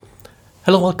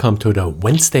Hello, welcome to the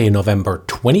Wednesday, November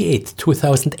 28th,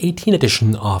 2018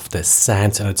 edition of the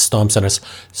SANS and Storm Center's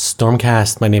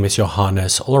StormCast. My name is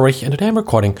Johannes Ulrich and today I'm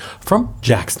recording from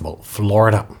Jacksonville,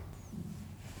 Florida.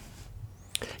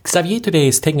 Xavier today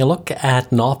is taking a look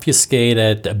at an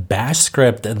obfuscated bash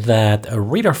script that a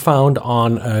reader found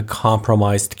on a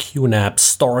compromised QNAP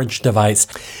storage device.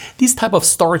 These type of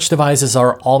storage devices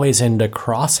are always in the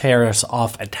crosshairs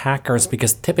of attackers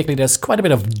because typically there's quite a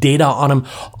bit of data on them,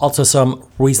 also some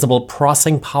reasonable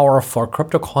processing power for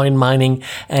crypto coin mining,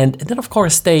 and then of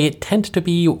course they tend to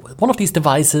be one of these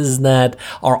devices that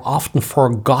are often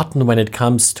forgotten when it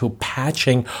comes to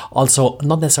patching. Also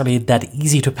not necessarily that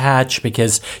easy to patch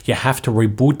because you have to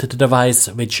reboot the device,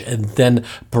 which then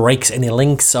breaks any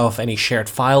links of any shared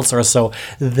files or so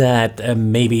that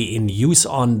may be in use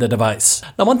on the device.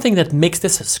 Now, one thing that makes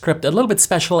this script a little bit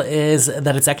special is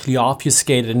that it's actually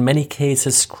obfuscated. In many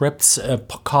cases, scripts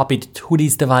copied to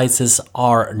these devices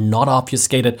are not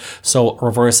obfuscated, so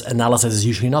reverse analysis is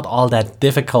usually not all that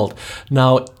difficult.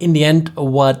 Now, in the end,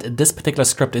 what this particular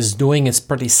script is doing is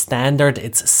pretty standard.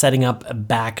 It's setting up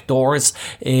backdoors.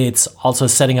 It's also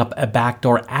setting up a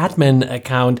backdoor admin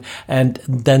account and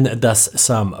then does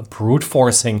some brute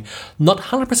forcing. Not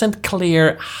 100%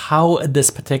 clear how this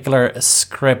particular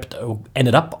script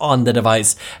ended up on the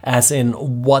device, as in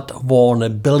what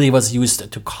vulnerability was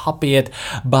used to copy it,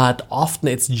 but often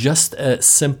it's just as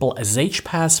simple as SSH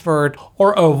password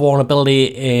or a vulnerability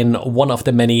in one of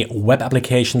the many web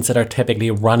applications that are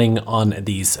typically running on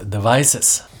these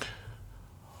devices.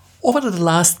 Over the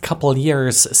last couple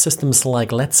years, systems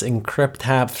like Let's Encrypt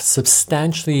have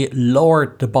substantially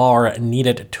lowered the bar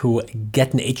needed to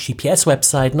get an HTTPS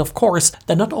website. And of course,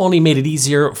 that not only made it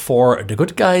easier for the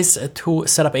good guys to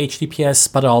set up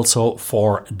HTTPS, but also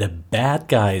for the bad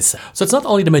guys. So it's not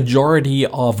only the majority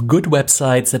of good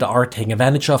websites that are taking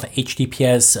advantage of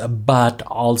HTTPS, but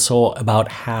also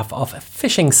about half of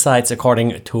phishing sites,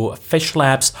 according to Phish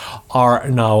Labs, are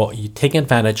now taking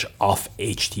advantage of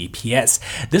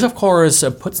HTTPS. This, of course,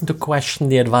 puts into question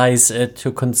the advice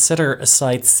to consider a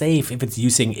site safe if it's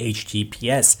using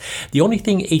HTTPS. The only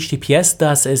thing HTTPS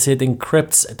does is it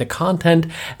encrypts the content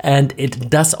and it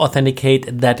does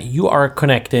authenticate that you are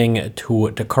connecting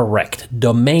to the correct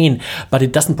domain, but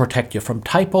it doesn't protect you from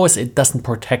typos, it doesn't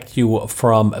protect you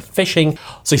from phishing,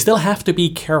 so you still have to be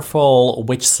careful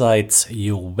which sites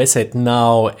you visit.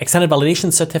 Now, extended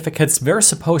validation certificates were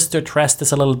supposed to address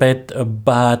this a little bit,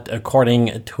 but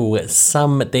according to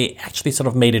some, they actually sort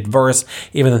of made it worse,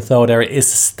 even though there is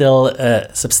still a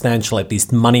substantial, at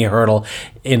least money hurdle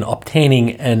in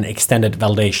obtaining an extended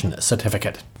validation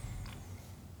certificate.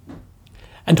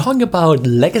 And talking about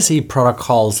legacy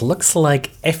protocols, looks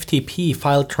like FTP,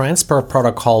 file transfer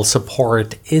protocol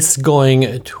support, is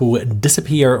going to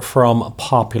disappear from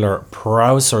popular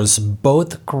browsers.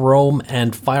 Both Chrome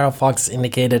and Firefox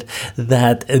indicated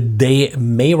that they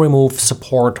may remove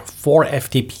support for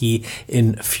FTP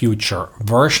in future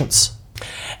versions.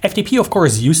 FTP, of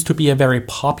course, used to be a very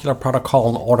popular protocol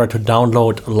in order to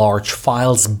download large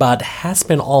files, but has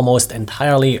been almost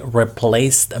entirely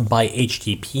replaced by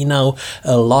HTTP now.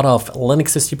 A lot of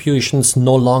Linux distributions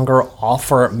no longer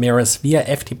offer mirrors via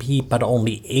FTP, but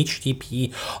only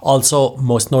HTTP. Also,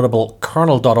 most notable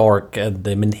kernel.org,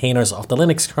 the maintainers of the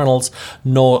Linux kernels,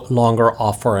 no longer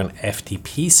offer an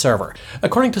FTP server.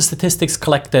 According to statistics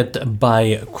collected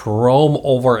by Chrome,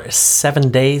 over 7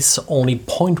 days, only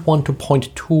 0.1 to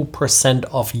 0.2%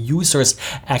 of users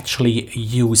actually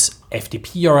use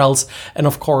FTP URLs, and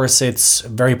of course it's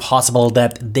very possible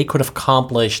that they could have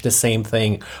accomplished the same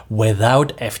thing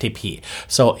without FTP.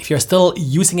 So if you're still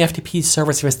using FTP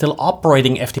servers, if you're still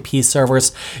operating FTP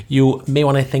servers, you may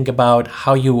want to think about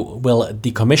how you will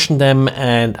decommission them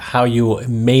and how you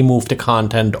may move the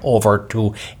content over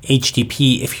to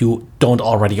HTTP if you don't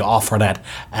already offer that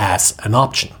as an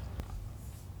option.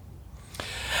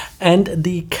 And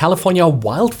the California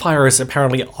wildfires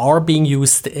apparently are being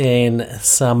used in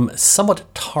some somewhat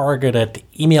targeted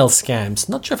email scams.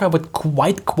 Not sure if I would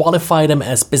quite qualify them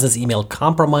as business email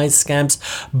compromise scams,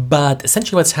 but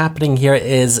essentially what's happening here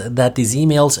is that these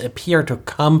emails appear to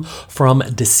come from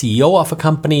the CEO of a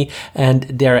company and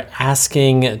they're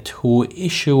asking to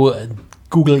issue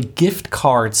Google gift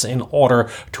cards in order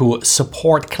to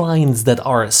support clients that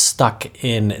are stuck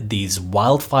in these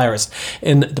wildfires.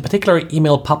 In the particular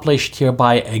email published here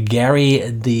by Gary,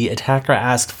 the attacker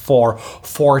asked for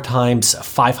 4 times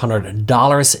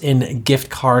 $500 in gift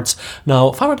cards. Now,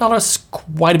 $500 is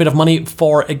quite a bit of money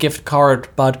for a gift card,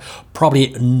 but probably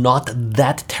not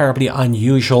that terribly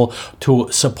unusual to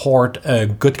support a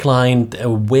good client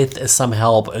with some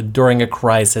help during a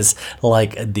crisis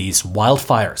like these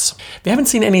wildfires. We haven't haven't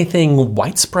seen anything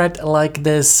widespread like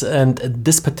this, and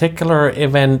this particular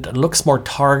event looks more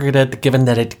targeted given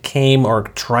that it came or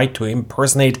tried to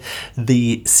impersonate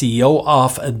the CEO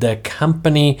of the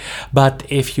company. But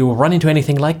if you run into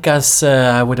anything like us,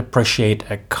 I would appreciate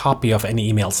a copy of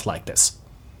any emails like this.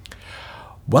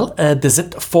 Well, that's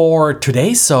it for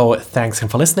today, so thanks again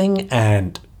for listening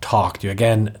and talk to you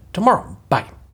again tomorrow. Bye.